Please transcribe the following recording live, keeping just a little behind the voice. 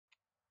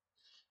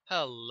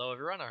Hello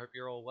everyone, I hope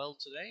you're all well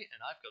today,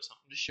 and I've got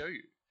something to show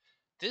you.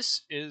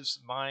 This is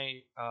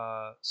my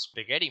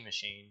spaghetti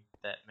machine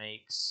that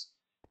makes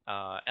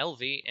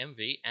LV,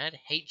 MV, and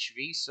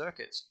HV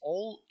circuits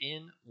all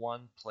in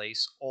one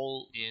place,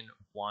 all in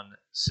one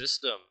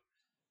system.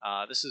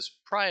 This is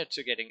prior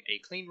to getting a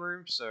clean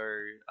room, so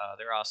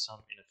there are some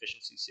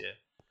inefficiencies here.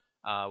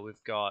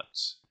 We've got,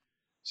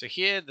 so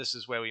here, this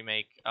is where we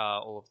make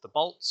all of the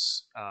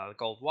bolts,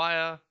 gold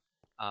wire.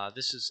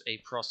 This is a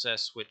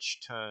process which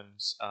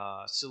turns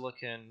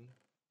silicon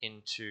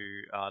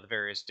into the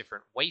various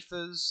different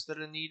wafers that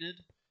are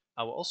needed.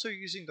 We're also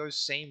using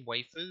those same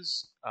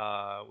wafers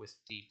with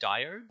the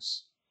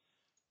diodes,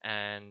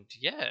 and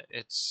yeah,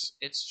 it's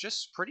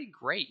just pretty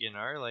great,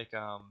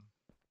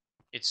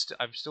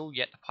 I'm still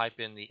yet to pipe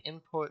in the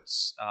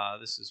inputs.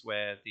 This is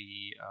where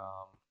the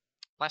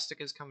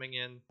plastic is coming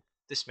in.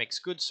 This makes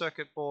good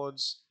circuit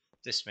boards.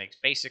 This makes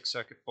basic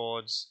circuit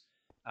boards.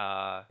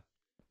 Uh,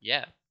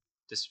 yeah,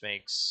 this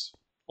makes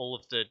all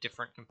of the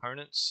different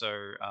components,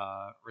 so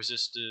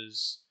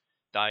resistors,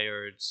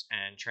 diodes,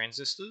 and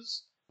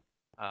transistors.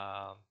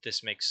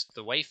 This makes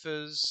the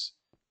wafers,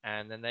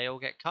 and then they all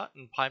get cut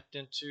and piped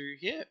into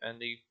here,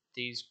 and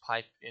these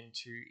pipe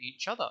into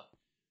each other.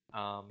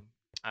 Um,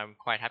 I'm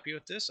quite happy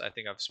with this. I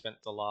think I've spent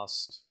the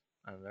last,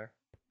 I don't know,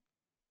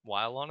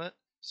 while on it.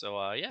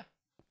 So yeah,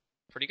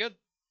 pretty good.